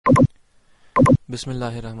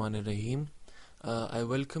Bismillahirrahmanirrahim. I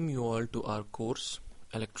welcome you all to our course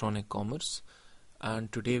Electronic Commerce,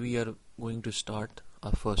 and today we are going to start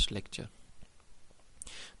our first lecture.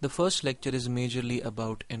 The first lecture is majorly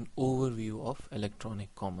about an overview of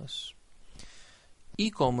electronic commerce.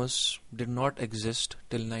 E-commerce did not exist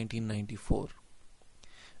till 1994.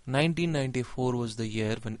 1994 was the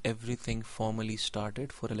year when everything formally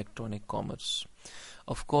started for electronic commerce.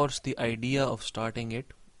 Of course, the idea of starting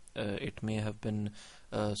it may have been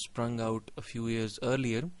sprung out a few years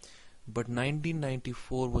earlier, but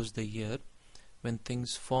 1994 was the year when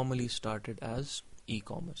things formally started as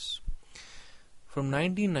e-commerce. From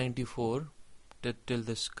 1994 till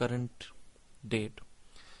this current date,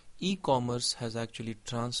 e-commerce has actually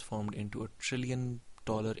transformed into a $1 trillion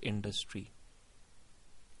industry,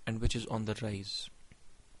 and which is on the rise.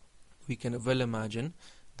 We can well imagine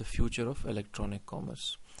the future of electronic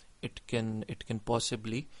commerce. It can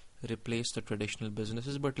possibly replace the traditional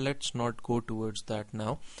businesses, but let's not go towards that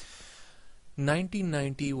now.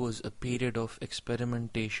 1990 was a period of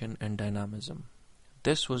experimentation and dynamism.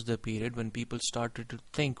 This was the period when people started to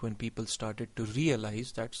think, when people started to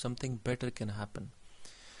realize that something better can happen.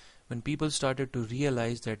 When people started to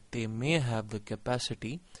realize that they may have the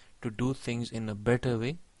capacity to do things in a better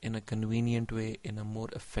way, in a convenient way, in a more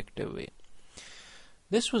effective way.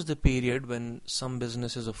 This was the period when some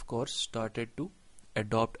businesses, of course, started to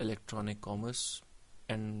adopt electronic commerce,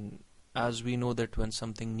 and as we know that when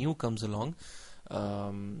something new comes along,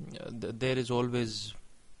 there is always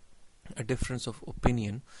a difference of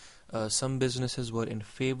opinion. Some businesses were in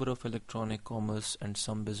favor of electronic commerce and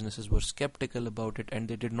some businesses were skeptical about it, and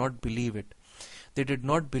they did not believe it. They did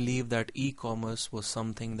not believe that e-commerce was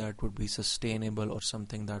something that would be sustainable or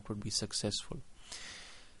something that would be successful.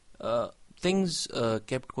 Things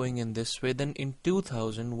kept going in this way. Then in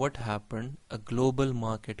 2000, what happened? A global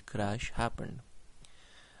market crash happened.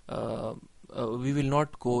 We will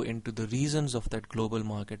not go into the reasons of that global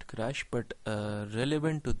market crash, but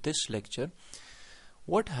relevant to this lecture,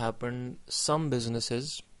 what happened? Some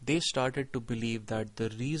businesses, they started to believe that the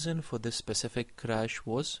reason for this specific crash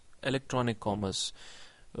was electronic commerce.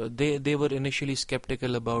 They were initially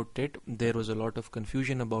skeptical about it. There was a lot of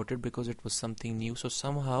confusion about it because it was something new. So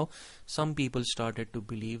somehow some people started to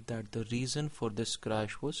believe that the reason for this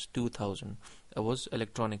crash was 2000, was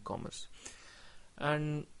electronic commerce.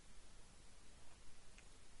 And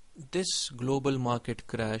this global market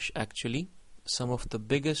crash, actually, some of the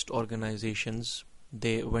biggest organizations,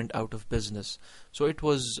 they went out of business. So it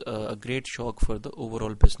was a great shock for the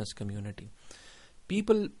overall business community.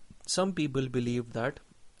 Some people believed that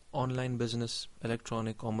online business,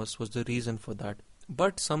 electronic commerce was the reason for that.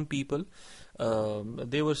 But some people,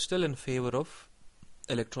 they were still in favor of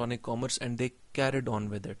electronic commerce and they carried on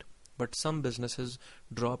with it. But some businesses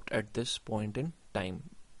dropped at this point in time.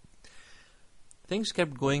 Things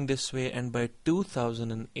kept going this way, and by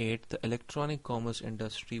 2008, the electronic commerce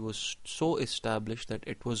industry was so established that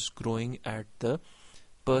it was growing at the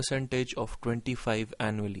percentage of 25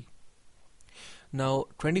 annually. Now,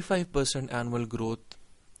 25% annual growth,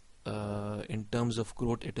 in terms of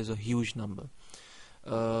growth, it is a huge number.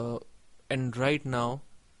 And right now,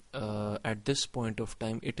 at this point of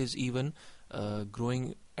time, it is even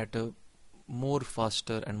growing at a more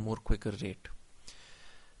faster and more quicker rate.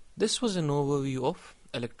 This was an overview of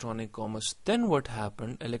electronic commerce. Then what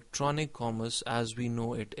happened? Electronic commerce, as we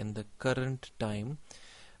know it in the current time,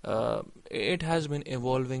 it has been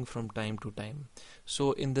evolving from time to time.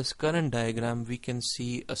 So in this current diagram, we can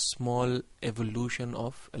see a small evolution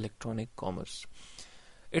of electronic commerce.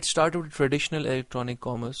 It started with traditional electronic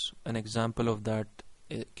commerce. An example of that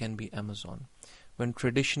can be Amazon. When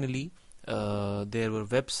traditionally there were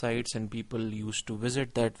websites and people used to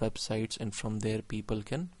visit that websites, and from there people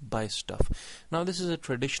can buy stuff. Now this is a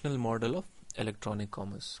traditional model of electronic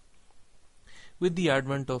commerce. With the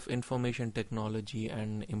advent of information technology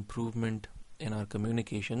and improvement in our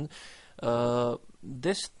communication,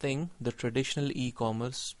 this thing, the traditional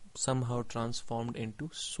e-commerce, somehow transformed into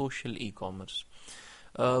social e-commerce.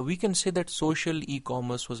 We can say that social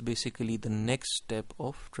e-commerce was basically the next step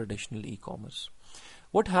of traditional e-commerce.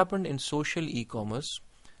 What happened in social e-commerce?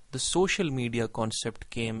 The social media concept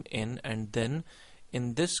came in, and then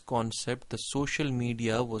in this concept, the social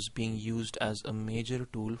media was being used as a major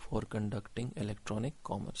tool for conducting electronic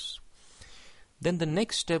commerce. Then the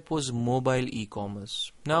next step was mobile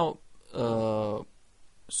e-commerce. Now,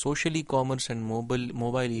 social e-commerce and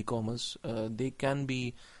mobile e-commerce, they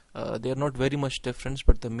are not very much different,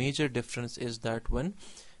 but the major difference is that when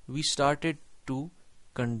we started to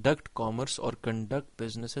conduct commerce or conduct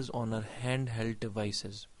businesses on our handheld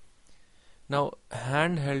devices. Now,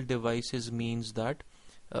 handheld devices means that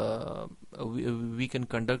we can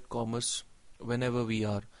conduct commerce whenever we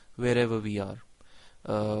are, wherever we are.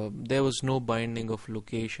 There was no binding of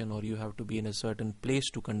location, or you have to be in a certain place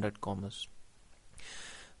to conduct commerce.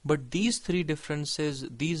 But these three differences,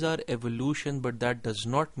 these are evolution, but that does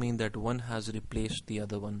not mean that one has replaced the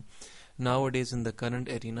other one. Nowadays, in the current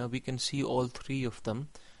arena, we can see all three of them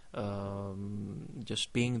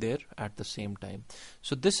just being there at the same time.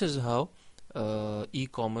 So this is how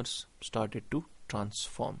e-commerce started to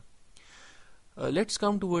transform. Let's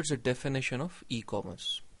come towards a definition of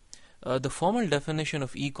e-commerce. The formal definition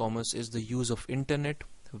of e-commerce is the use of internet,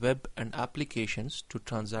 web and applications to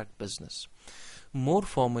transact business. More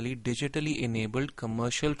formally, digitally enabled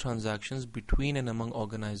commercial transactions between and among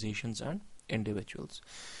organizations and individuals.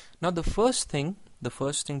 Now, the first thing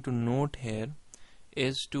to note here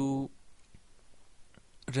is to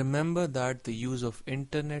remember that the use of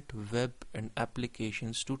internet, web and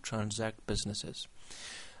applications to transact businesses.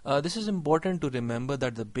 This is important to remember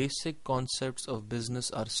that the basic concepts of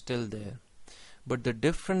business are still there, but the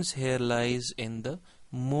difference here lies in the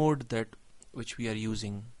mode which we are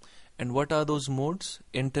using. And what are those modes?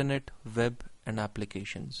 Internet, web and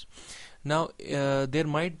applications. Now, there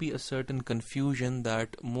might be a certain confusion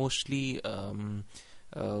that mostly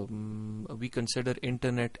we consider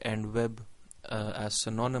internet and web as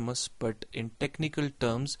synonymous, but in technical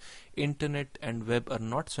terms, internet and web are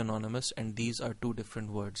not synonymous, and these are two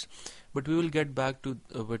different words. But we will get back to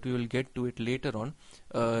it later on.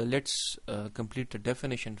 Let's complete the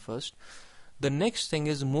definition first. The next thing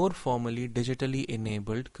is more formally digitally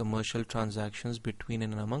enabled commercial transactions between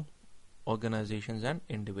and among organizations and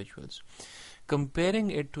individuals.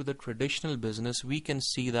 Comparing it to the traditional business, we can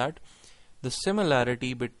see that the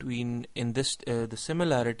similarity in this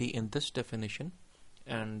definition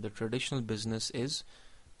and the traditional business is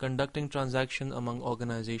conducting transactions among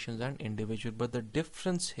organizations and individuals, but the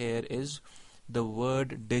difference here is the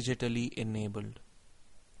word digitally enabled.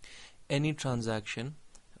 Any transaction,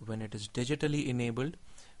 when it is digitally enabled,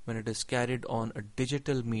 when it is carried on a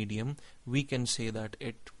digital medium, we can say that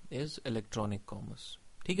it is electronic commerce.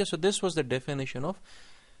 Okay, so this was the definition of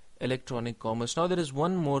electronic commerce. Now there is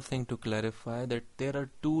one more thing to clarify, that there are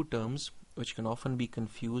two terms which can often be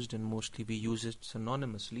confused and mostly we use it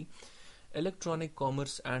synonymously: electronic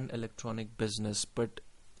commerce and electronic business. But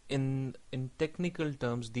in technical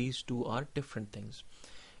terms, these two are different things.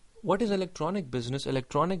 What is electronic business?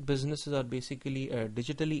 Electronic businesses are basically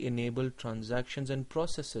digitally enabled transactions and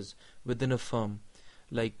processes within a firm,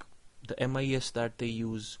 like the MIS that they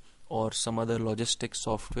use or some other logistics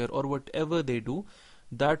software or whatever they do.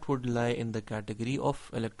 That would lie in the category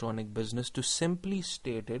of electronic business. To simply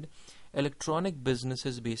stated, electronic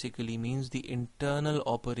businesses basically means the internal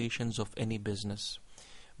operations of any business.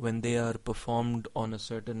 When they are performed on a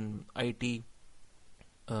certain IT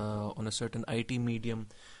medium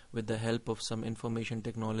with the help of some information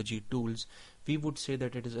technology tools, we would say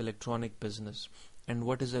that it is electronic business. And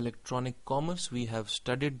what is electronic commerce? We have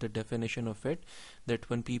studied the definition of it, that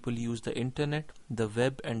when people use the internet, the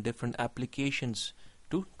web and different applications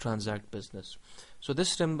to transact business. So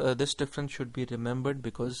this difference should be remembered,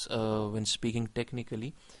 because when speaking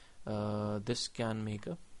technically, this can make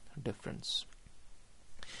a difference.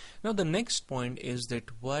 Now the next point is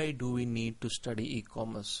that why do we need to study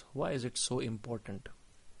e-commerce? Why is it so important?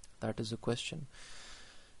 That is a question.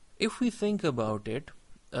 If we think about it,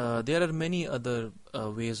 there are many other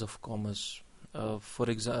ways of commerce. For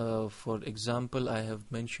example, I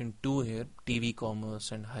have mentioned two here: TV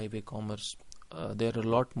commerce and highway commerce. There are a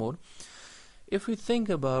lot more. If we think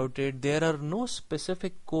about it, there are no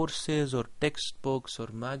specific courses or textbooks or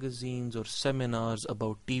magazines or seminars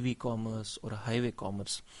about TV commerce or highway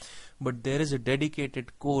commerce, but there is a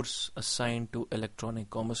dedicated course assigned to electronic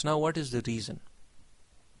commerce. Now, what is the reason?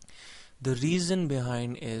 The reason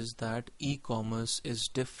behind is that e-commerce is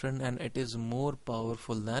different and it is more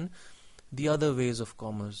powerful than the other ways of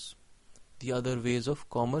commerce. The other ways of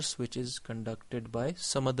commerce which is conducted by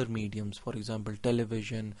some other mediums, for example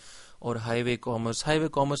television or highway commerce. Highway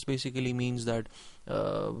commerce basically means that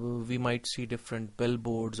we might see different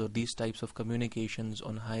billboards or these types of communications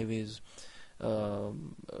on highways. There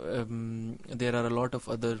are a lot of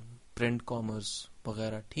other print commerce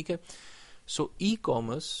वगैरह, ठीक है? So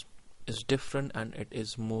e-commerce is different and it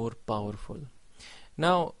is more powerful.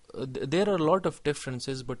 Now there are a lot of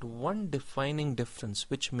differences, but one defining difference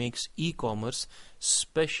which makes e-commerce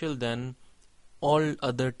special than all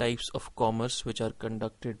other types of commerce which are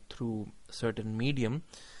conducted through certain medium,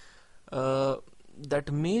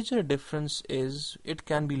 that major difference is it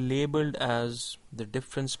can be labeled as the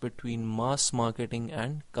difference between mass marketing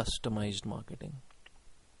and customized marketing.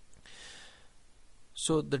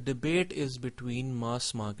 So the debate is between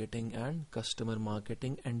mass marketing and customer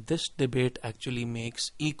marketing, and this debate actually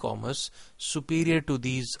makes e-commerce superior to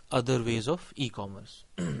these other ways of e-commerce.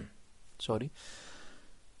 Sorry.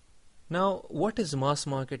 Now, what is mass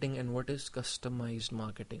marketing and what is customized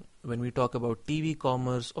marketing? When we talk about TV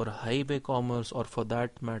commerce or highway commerce, or for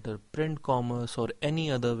that matter print commerce or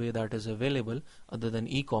any other way that is available other than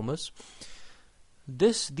e-commerce,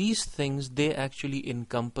 these things, they actually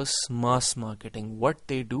encompass mass marketing. What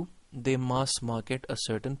they do, they mass market a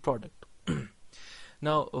certain product.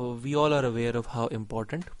 Now, we all are aware of how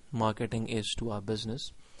important marketing is to our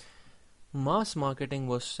business. Mass marketing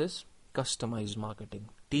versus customized marketing.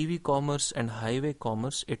 TV commerce and highway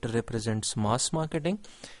commerce, it represents mass marketing,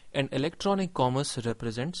 and electronic commerce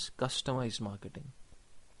represents customized marketing.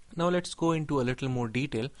 Now let's go into a little more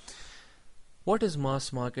detail. What is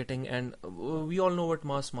mass marketing? And we all know what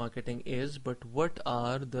mass marketing is, but what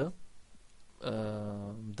are the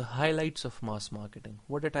highlights of mass marketing?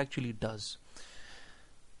 What it actually does?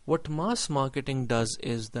 What mass marketing does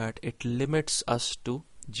is that it limits us to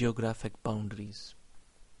geographic boundaries.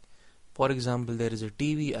 For example, there is a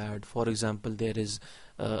TV ad. For example, there is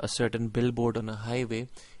a certain billboard on a highway.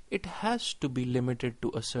 It has to be limited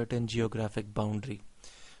to a certain geographic boundary.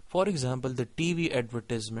 For example, the TV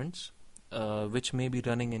advertisements, which may be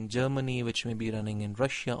running in Germany, which may be running in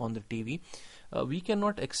Russia on the TV, we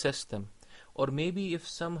cannot access them. Or maybe if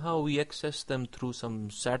somehow we access them through some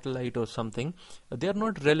satellite or something, they are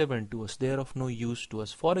not relevant to us. They are of no use to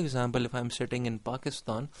us. For example, if I'm sitting in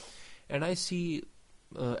Pakistan and I see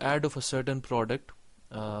ad of a certain product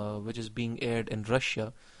which is being aired in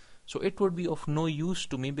Russia, so it would be of no use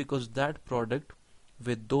to me, because that product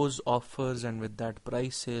with those offers and with that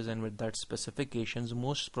prices and with that specifications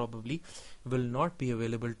most probably will not be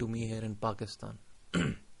available to me here in Pakistan.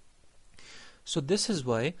 So this is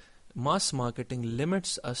why mass marketing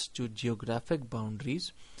limits us to geographic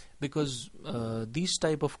boundaries, because these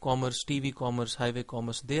type of commerce, TV commerce, highway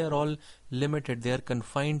commerce, they are all limited. They are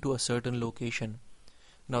confined to a certain location.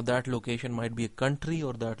 Now that location might be a country,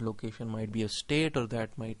 or that location might be a state, or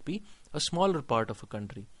that might be a smaller part of a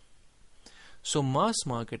country. So mass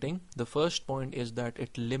marketing, the first point is that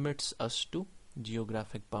it limits us to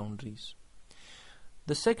geographic boundaries.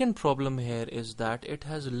 The second problem here is that it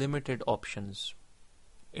has limited options.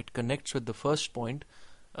 It connects with the first point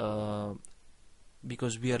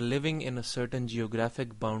because we are living in a certain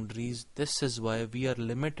geographic boundaries. This is why we are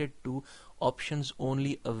limited to options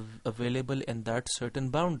only available in that certain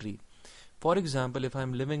boundary. For example, if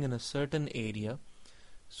I'm living in a certain area,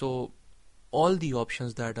 so all the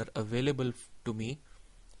options that are available to me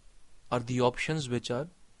are the options which are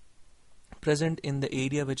present in the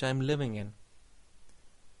area which I'm living in.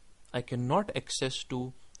 I cannot access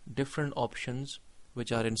to different options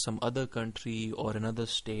which are in some other country or another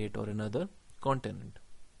state or another continent.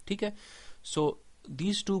 Okay? So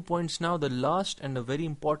these 2 points. Now the last and a very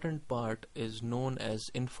important part is known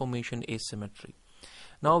as information asymmetry.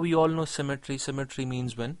 Now we all know symmetry. Symmetry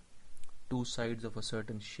means when two sides of a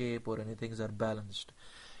certain shape or anything are balanced.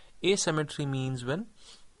 Asymmetry means when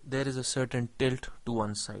there is a certain tilt to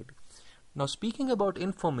one side. Now speaking about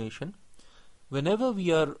information, whenever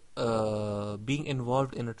we are being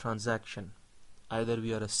involved in a transaction, either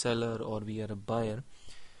we are a seller or we are a buyer,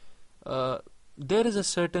 there is a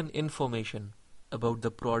certain information about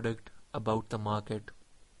the product, about the market,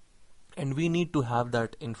 and we need to have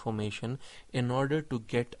that information in order to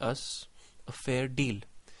get us a fair deal.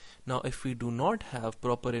 Now if we do not have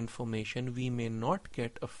proper information, we may not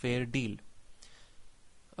get a fair deal.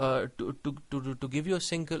 To give you a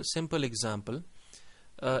simple example,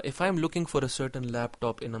 if I am looking for a certain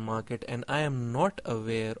laptop in a market and I am not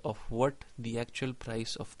aware of what the actual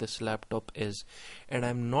price of this laptop is, and I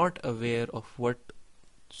am not aware of what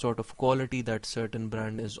sort of quality that certain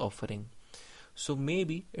brand is offering, so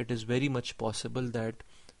maybe it is very much possible that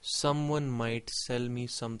someone might sell me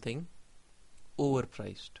something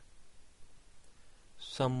overpriced.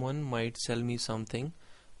 Someone might sell me something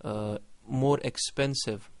more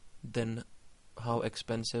expensive than how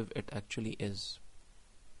expensive it actually is.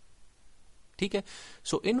 Okay?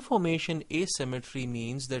 So information asymmetry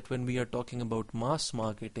means that when we are talking about mass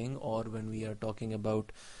marketing, or when we are talking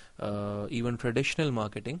about even traditional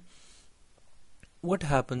marketing, what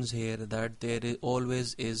happens here that there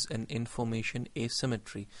always is an information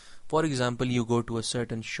asymmetry. For example, you go to a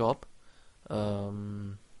certain shop,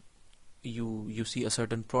 you see a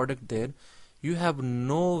certain product there, you have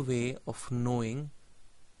no way of knowing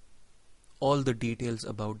all the details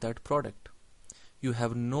about that product. You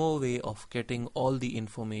have no way of getting all the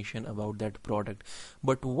information about that product.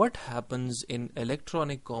 But what happens in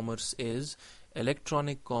electronic commerce is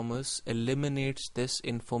electronic commerce eliminates this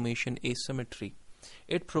information asymmetry.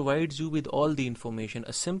 It provides you with all the information.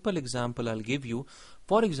 A simple example I'll give you.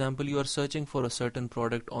 For example, you are searching for a certain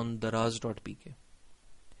product on daraz.pk.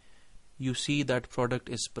 You see that product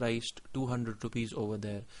is priced 200 rupees over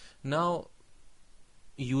there. Now,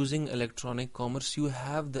 using electronic commerce, you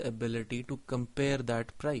have the ability to compare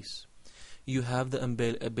that price. You have the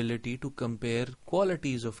ability to compare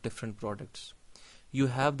qualities of different products. You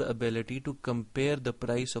have the ability to compare the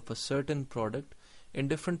price of a certain product in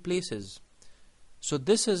different places. So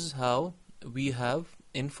this is how we have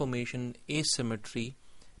information asymmetry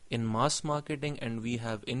in mass marketing, and we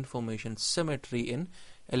have information symmetry in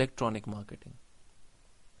electronic marketing.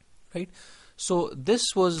 Right? So this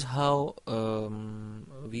was how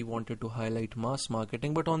we wanted to highlight mass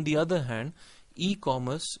marketing. But on the other hand,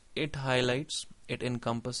 e-commerce, it highlights, it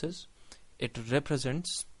encompasses, it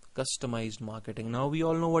represents customized marketing. Now we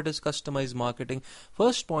all know what is customized marketing.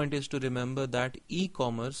 First point is to remember that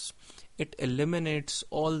e-commerce, it eliminates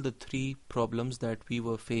all the three problems that we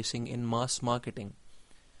were facing in mass marketing.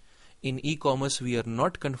 In e-commerce, we are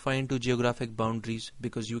not confined to geographic boundaries,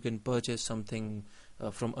 because you can purchase something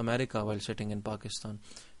from America while sitting in Pakistan.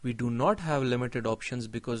 We do not have limited options,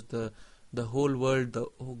 because the whole world,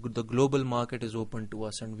 the global market is open to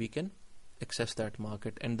us, and we can access that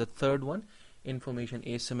market. And the third one, information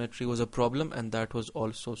asymmetry, was a problem, and that was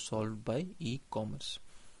also solved by e-commerce.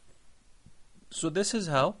 So this is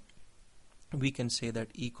how we can say that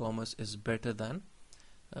e-commerce is better than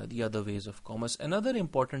the other ways of commerce. Another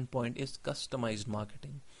important point is customized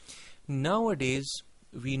marketing. Nowadays,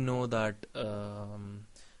 we know that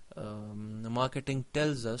marketing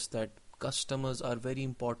tells us that customers are very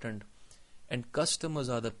important, and customers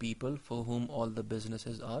are the people for whom all the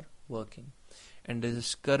businesses are working. And in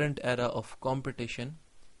this current era of competition,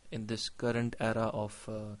 in this current era of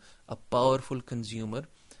a powerful consumer,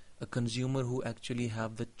 a consumer who actually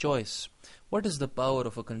have the choice. What is the power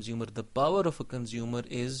of a consumer? The power of a consumer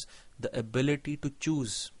is the ability to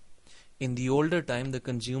choose. In the older time, the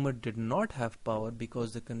consumer did not have power,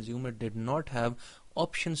 because the consumer did not have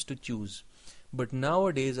options to choose. But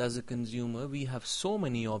nowadays, as a consumer, we have so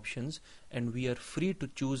many options, and we are free to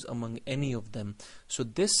choose among any of them. So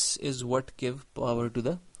this is what gives power to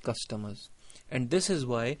the customers. And this is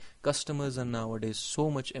why customers are nowadays so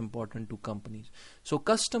much important to companies. So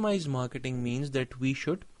customized marketing means that we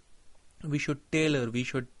should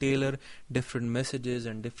tailor different messages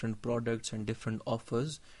and different products and different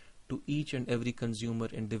offers to each and every consumer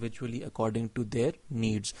individually according to their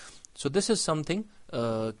needs. So this is something,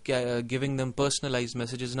 giving them personalized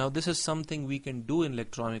messages. Now this is something we can do in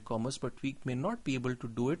electronic commerce, but we may not be able to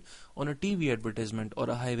do it on a TV advertisement or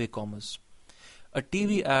a highway commerce. A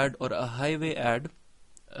TV ad or a highway ad,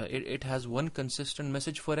 it has one consistent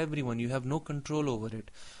message for everyone. You have no control over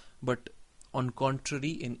it. But on contrary,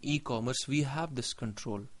 in e-commerce, we have this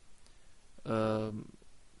control.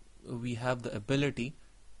 We have the ability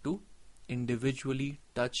to individually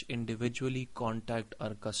touch, individually contact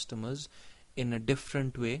our customers in a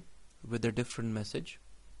different way with a different message.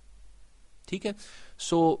 Okay?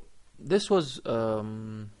 So this was a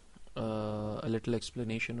little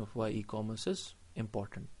explanation of why e-commerce is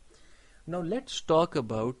important. Now let's talk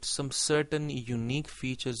about some certain unique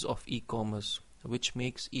features of e-commerce which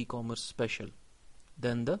makes e-commerce special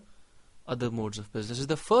than the other modes of business.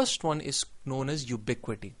 The first one is known as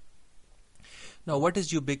ubiquity. Now what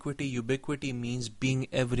is ubiquity? Ubiquity means being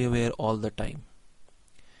everywhere all the time.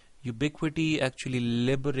 Ubiquity actually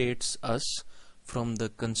liberates us from the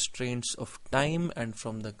constraints of time and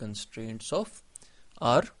from the constraints of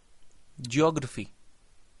our geography.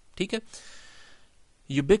 Okay?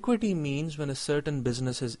 Ubiquity means when a certain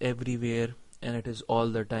business is everywhere and it is all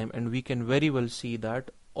the time, and we can very well see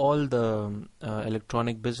that all the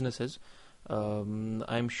electronic businesses,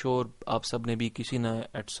 I'm sure आप सब ने भी किसी ना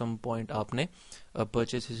at some point आपने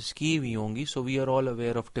purchases की भी होंगी. So we are all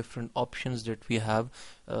aware of different options that we have.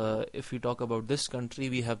 If we talk about this country,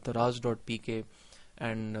 we have the raz.pk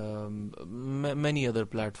and many other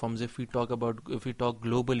platforms. If we talk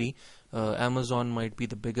globally, Amazon might be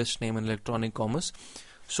the biggest name in electronic commerce.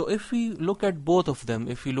 So if we look at both of them,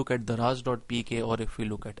 if we look at the raz.pk or if we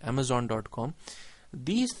look at amazon.com,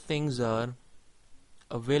 these things are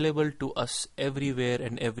available to us everywhere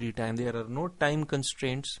and every time. There are no time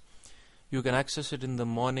constraints. You can access it in the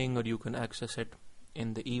morning, or you can access it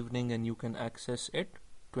in the evening, and you can access it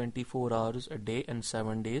 24 hours a day and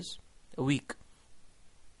 7 days a week.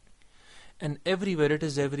 And everywhere, it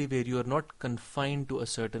is everywhere. You are not confined to a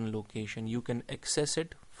certain location. You can access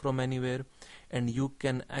it from anywhere, and you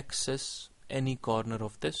can access any corner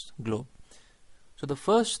of this globe. So the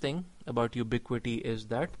first thing about ubiquity is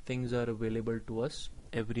that things are available to us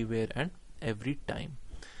everywhere and every time.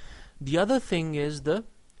 The other thing is the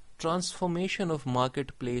transformation of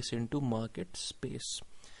marketplace into market space.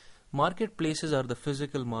 Marketplaces are the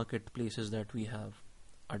physical marketplaces that we have,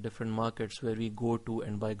 are different markets where we go to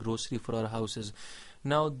and buy grocery for our houses.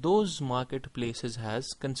 Now those marketplaces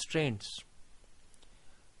has constraints,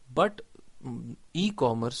 but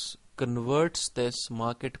e-commerce converts this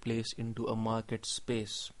marketplace into a market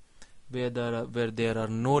space where there are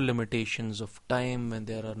no limitations of time, and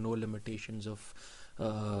there are no limitations of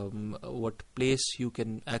what place you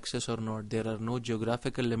can access or not. There are no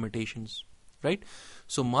geographical limitations, right?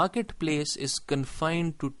 So marketplace is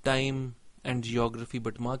confined to time and geography,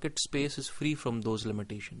 but market space is free from those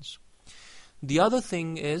limitations. The other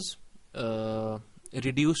thing is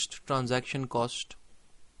reduced transaction cost.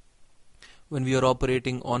 When we are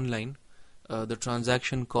operating online, the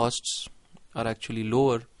transaction costs are actually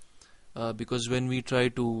lower, because when we try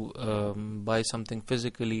to buy something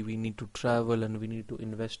physically, we need to travel and we need to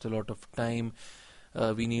invest a lot of time,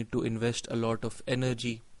 we need to invest a lot of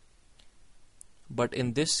energy. But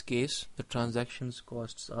in this case, the transactions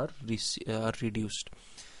costs are reduced.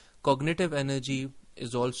 Cognitive energy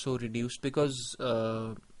is also reduced, because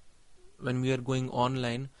when we are going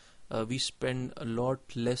online, we spend a lot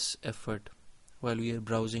less effort while we are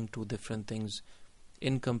browsing to different things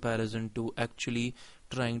in comparison to actually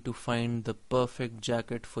trying to find the perfect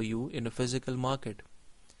jacket for you in a physical market.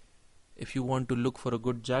 If you want to look for a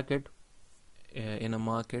good jacket in a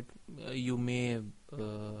market, you may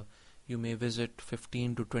visit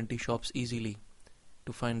 15 to 20 shops easily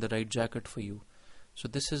to find the right jacket for you. So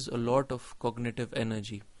this is a lot of cognitive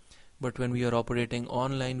energy. But when we are operating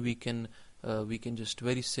online, we can just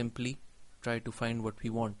very simply try to find what we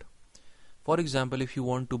want. For example, if you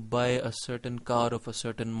want to buy a certain car of a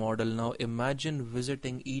certain model, now imagine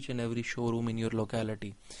visiting each and every showroom in your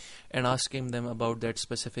locality and asking them about that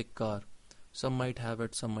specific car. Some might have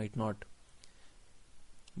it, some might not.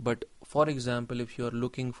 But for example, if you are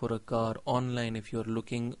looking for a car online, if you are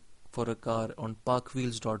looking for a car on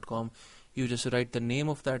parkwheels.com, you just write the name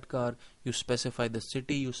of that car, you specify the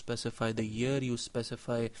city, you specify the year, you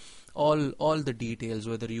specify all the details,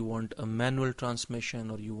 whether you want a manual transmission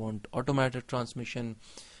or you want automatic transmission,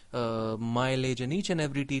 mileage, and each and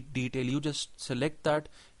every detail. You just select that,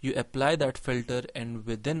 you apply that filter, and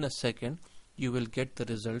within a second you will get the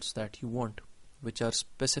results that you want, which are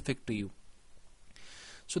specific to you.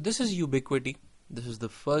 So this is ubiquity. This is the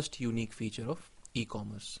first unique feature of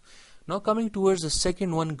e-commerce. Now coming towards the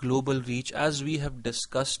second one, global reach. As we have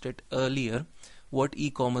discussed it earlier, what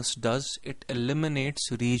e-commerce does, it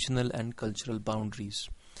eliminates regional and cultural boundaries.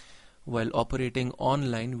 While operating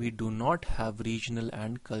online, we do not have regional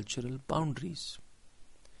and cultural boundaries.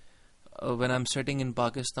 When I'm sitting in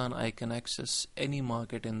Pakistan, I can access any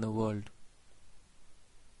market in the world.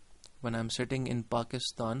 When I'm sitting in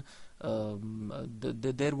Pakistan,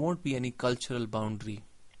 there won't be any cultural boundary.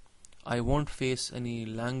 I won't face any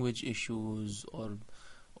language issues or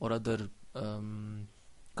other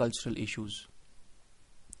cultural issues.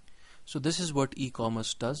 So this is what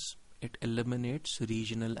e-commerce does. It eliminates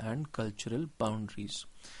regional and cultural boundaries.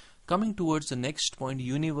 Coming towards the next point,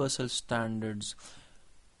 universal standards.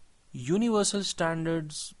 Universal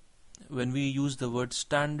standards, when we use the word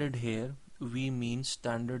standard here, we mean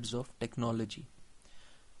standards of technology.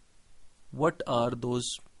 What are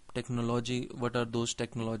those technological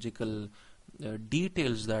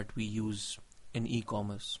details that we use in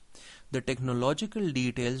e-commerce? The technological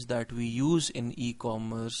details that we use in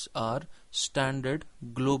e-commerce are standard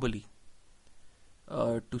globally.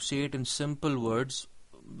 To say it in simple words,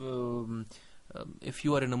 if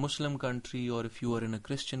you are in a Muslim country, or if you are in a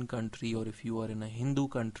Christian country, or if you are in a Hindu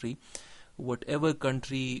country, whatever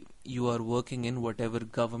country you are working in, whatever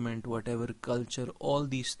government, whatever culture, all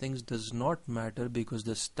these things does not matter, because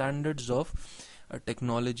the standards of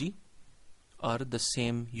technology are the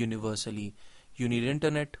same universally. You need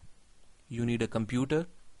internet, you need a computer,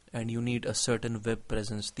 and you need a certain web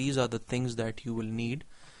presence. These are the things that you will need.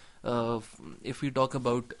 If we talk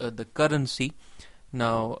about the currency,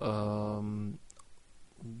 now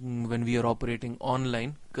when we are operating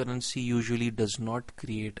online, currency usually does not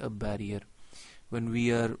create a barrier. When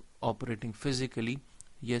we are operating physically,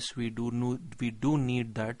 yes, we do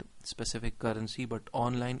need that specific currency, but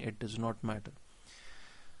online it does not matter.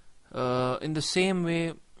 In the same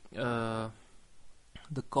way,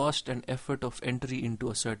 the cost and effort of entry into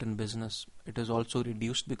a certain business. It is also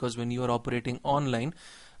reduced because when you are operating online,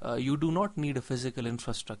 you do not need a physical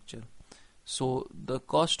infrastructure. So the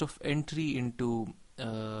cost of entry into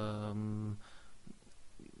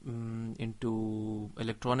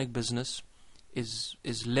electronic business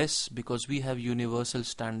is less because we have universal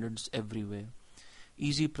standards everywhere,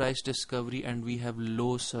 easy price discovery, and we have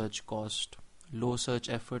low search cost, low search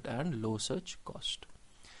effort and low search cost.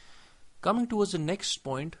 Coming towards the next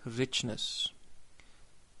point, richness.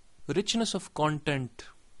 Richness of content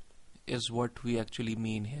is what we actually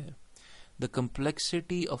mean here. The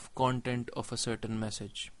complexity of content of a certain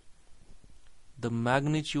message, the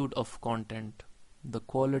magnitude of content, the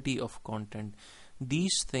quality of content.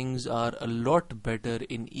 These things are a lot better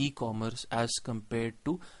in e-commerce as compared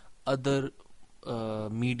to other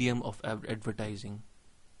medium of advertising.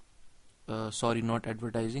 Not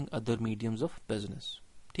advertising, other mediums of business.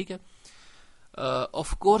 Okay?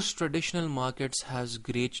 Of course, traditional markets has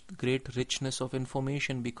great richness of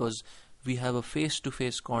information because we have a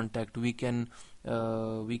face-to-face contact. We can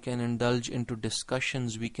indulge into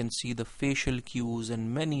discussions. We can see the facial cues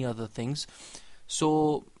and many other things.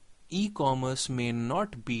 So e-commerce may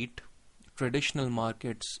not beat traditional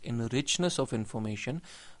markets in richness of information,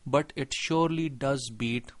 but it surely does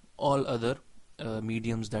beat all other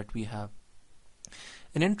mediums that we have.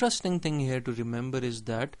 An interesting thing here to remember is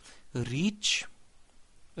that reach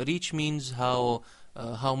means how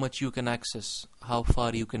much you can access, how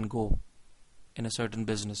far you can go in a certain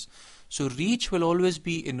business. So reach will always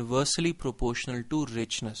be inversely proportional to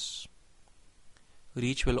richness.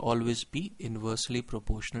 Reach will always be inversely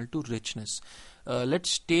proportional to richness.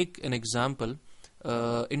 Let's take an example.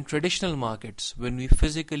 In traditional markets, when we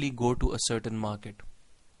physically go to a certain market,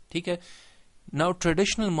 okay? Now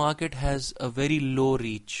traditional market has a very low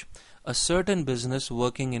reach. A certain business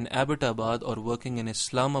working in Abbottabad or working in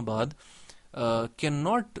Islamabad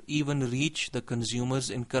cannot even reach the consumers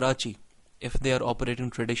in Karachi if they are operating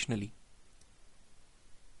traditionally.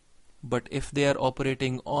 But if they are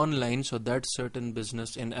operating online, so that certain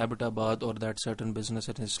business in Abbottabad or that certain business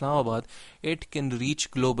in Islamabad, it can reach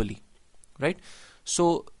globally, right?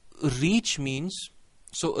 So reach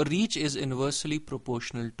is inversely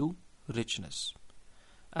proportional to richness.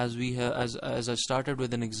 As I started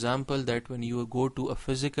with an example that when you go to a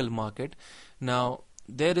physical market, now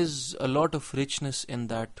there is a lot of richness in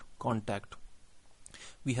that contact.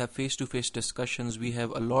 We have face-to-face discussions. We have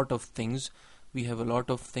a lot of things.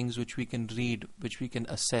 Which we can read, which we can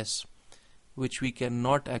assess, which we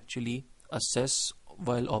cannot actually assess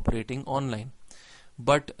while operating online.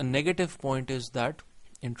 But a negative point is that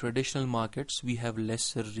in traditional markets we have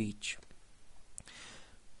lesser reach.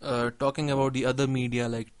 Talking about the other media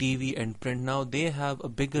like TV and print, now they have a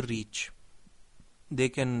bigger reach. They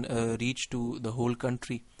can reach to the whole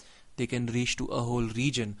country. They can reach to a whole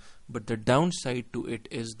region. But the downside to it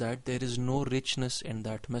is that there is no richness in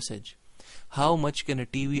that message. How much can a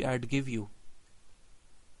TV ad give you?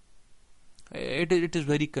 It is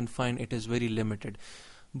very confined, it is very limited.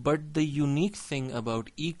 But the unique thing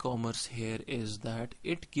about e-commerce here is that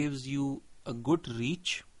it gives you a good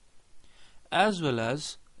reach as well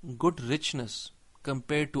as good richness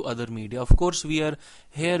compared to other media. Of course, we are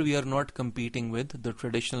not competing with the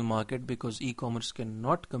traditional market because e-commerce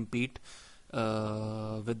cannot compete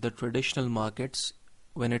with the traditional markets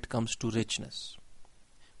when it comes to richness.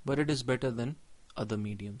 But it is better than other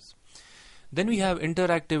mediums. Then we have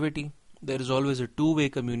interactivity. There is always a two-way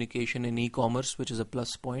communication in e-commerce, which is a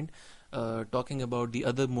plus point. Talking about the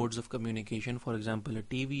other modes of communication, for example, a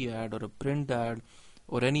TV ad or a print ad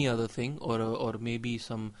or any other thing, or maybe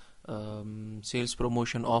some sales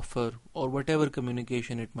promotion offer or whatever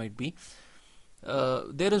communication it might be.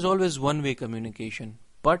 There is always one-way communication,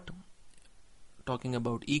 but talking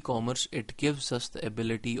about e-commerce, it gives us the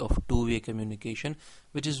ability of two-way communication,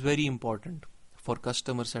 which is very important for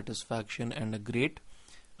customer satisfaction and a great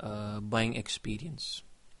buying experience.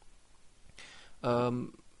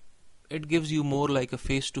 It gives you more like a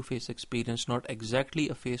face-to-face experience, not exactly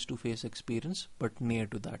a face-to-face experience, but near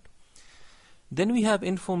to that. Then we have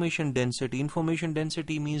information density. Information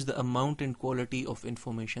density means the amount and quality of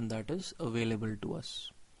information that is available to us.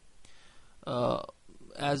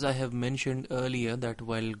 As I have mentioned earlier, that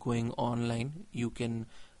while going online, you can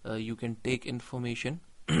take information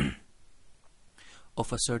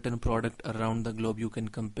of a certain product around the globe. You can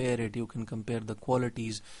compare it, you can compare the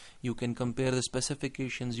qualities, you can compare the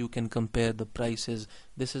specifications, you can compare the prices.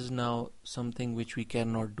 This is now something which we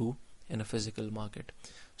cannot do in a physical market.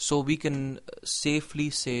 So we can safely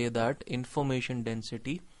say that information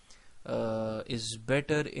density is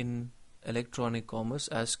better in electronic commerce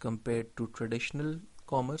as compared to traditional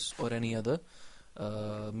commerce or any other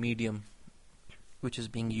medium which is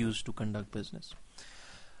being used to conduct business.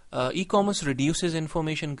 E-commerce reduces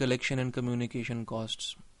information collection and communication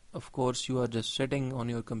costs. Of course, you are just sitting on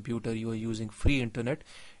your computer, you are using free internet,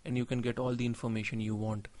 and you can get all the information you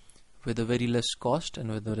want with a very less cost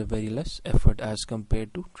and with a very less effort as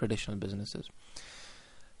compared to traditional businesses.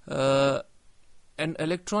 And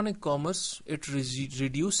electronic commerce, it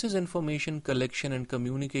reduces information collection and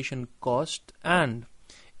communication cost, and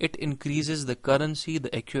it increases the currency,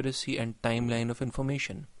 the accuracy and timeline of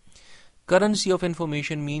information. Currency of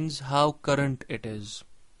information means how current it is,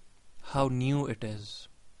 how new it is.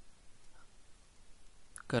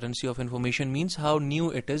 Currency of information means how new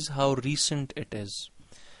it is, how recent it is.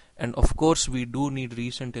 And of course we do need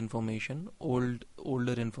recent information.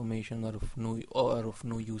 Older information are of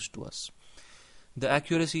no use to us. The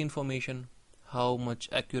accuracy information, how much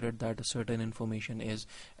accurate that a certain information is,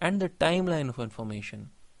 and the timeline of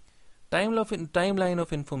information. Timeline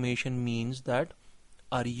of information means that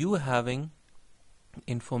are you having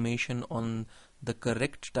information on the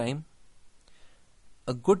correct time?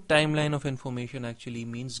 A good timeline of information actually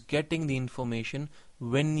means getting the information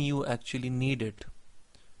when you actually need it.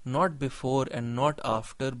 Not before and not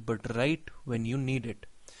after, but right when you need it.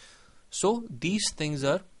 So these things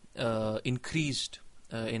are increased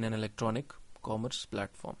in an electronic commerce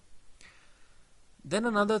platform. Then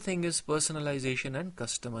another thing is personalization and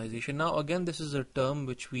customization. Now again, this is a term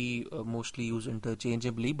which we mostly use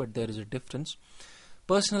interchangeably, but there is a difference.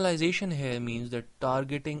 Personalization here means the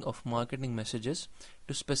targeting of marketing messages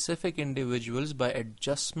to specific individuals by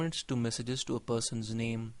adjustments to messages to a person's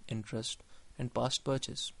name, interest and past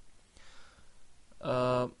purchase.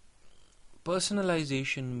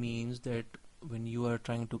 Personalization means that when you are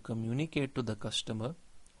trying to communicate to the customer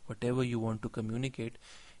whatever you want to communicate,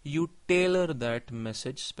 you tailor that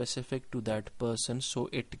message specific to that person, so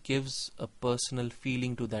it gives a personal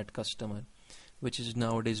feeling to that customer, which is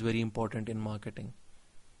nowadays very important in marketing.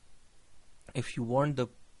 If you want the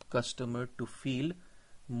customer to feel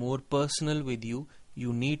more personal with you,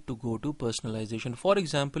 you need to go to personalization. For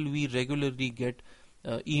example, we regularly get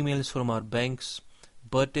emails from our banks,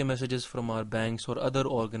 birthday messages from our banks or other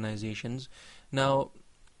organizations. Now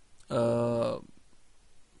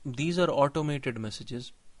these are automated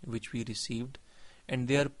messages which we received, and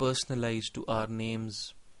they are personalized to our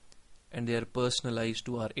names and they are personalized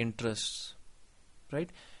to our interests, right?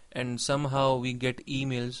 And somehow we get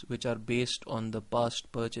emails which are based on the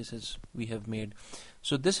past purchases we have made.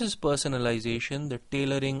 So this is personalization, the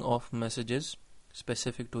tailoring of messages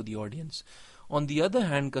specific to the audience. On the other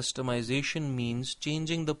hand, customization means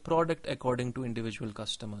changing the product according to individual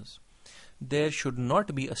customers. There should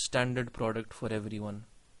not be a standard product for everyone.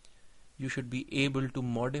 You should be able to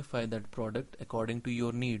modify that product according to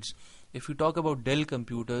your needs. If you talk about Dell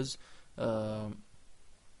computers,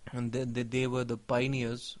 and they were the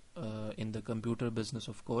pioneers in the computer business,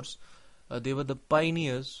 of course. They were the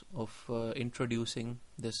pioneers of introducing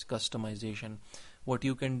this customization. What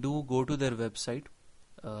you can do, go to their website,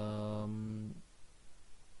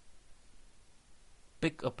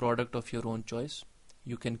 pick a product of your own choice.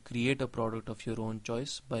 You can create a product of your own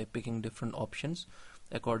choice by picking different options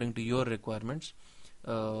according to your requirements.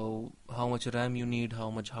 How much RAM you need, how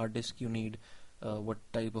much hard disk you need, what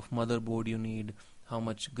type of motherboard you need, how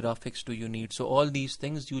much graphics do you need. So all these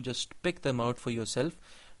things, you just pick them out for yourself.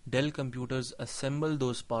 Dell computers assemble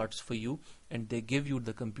those parts for you and they give you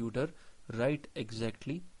the computer right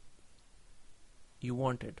exactly you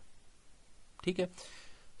wanted. Okay?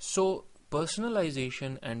 So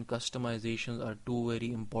personalization and customization are two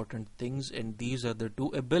very important things, and these are the two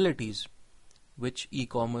abilities which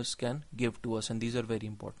e-commerce can give to us, and these are very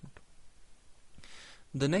important.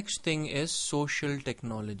 The next thing is social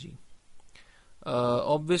technology.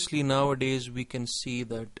 Obviously nowadays we can see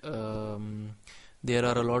that there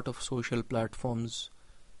are a lot of social platforms.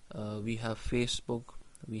 We have Facebook,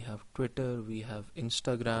 we have Twitter, we have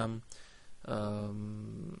Instagram,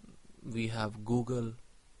 we have Google,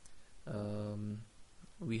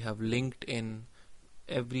 we have LinkedIn.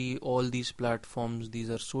 All these platforms, these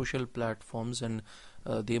are social platforms, and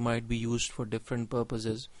they might be used for different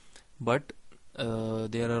purposes, but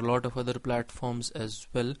there are a lot of other platforms as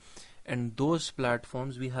well. And those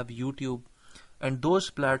platforms, we have YouTube, and those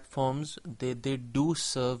platforms, they do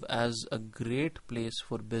serve as a great place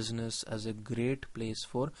for business, as a great place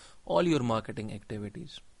for all your marketing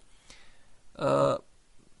activities.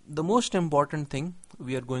 The most important thing,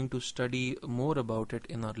 we are going to study more about it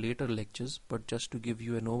in our later lectures, but just to give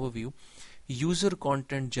you an overview, user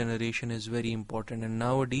content generation is very important. And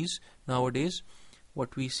nowadays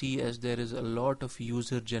what we see is there is a lot of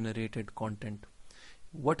user generated content.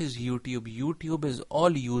 What is YouTube? YouTube is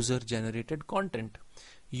all user generated content.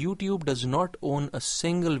 YouTube does not own a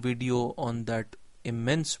single video on that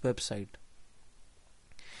immense website.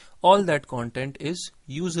 All that content is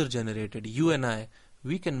user generated. You and I,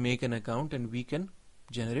 we can make an account and we can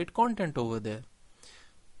generate content over there.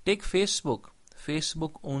 Take Facebook.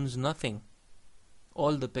 Facebook owns nothing.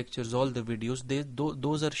 All the pictures, all the videos,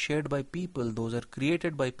 those are shared by people, those are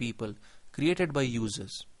created by people, created by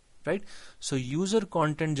users, right? So user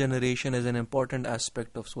content generation is an important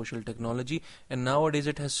aspect of social technology, and nowadays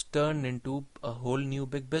it has turned into a whole new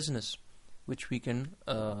big business, which we can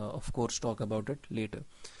of course talk about it later.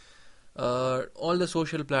 All the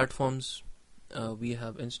social platforms, we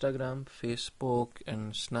have Instagram, Facebook,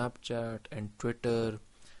 and Snapchat, and Twitter,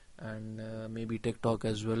 and maybe TikTok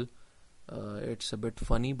as well. It's a bit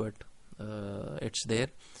funny, but it's there.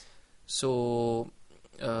 So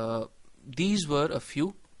these were a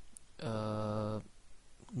few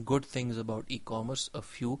good things about e-commerce, a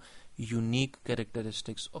few unique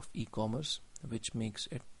characteristics of e-commerce which makes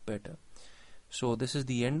it better. So this is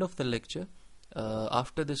the end of the lecture.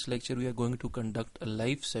 After this lecture, we are going to conduct a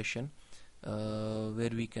live session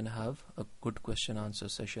where we can have a good question answer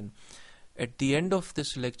session. At the end of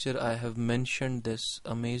this lecture, I have mentioned this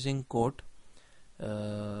amazing quote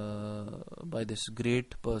by this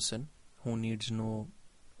great person who needs no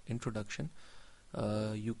introduction.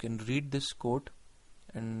 You can read this quote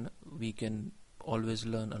and we can always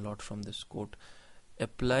learn a lot from this quote.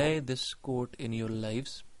 Apply this quote in your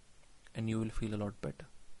lives and you will feel a lot better.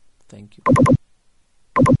 Thank you.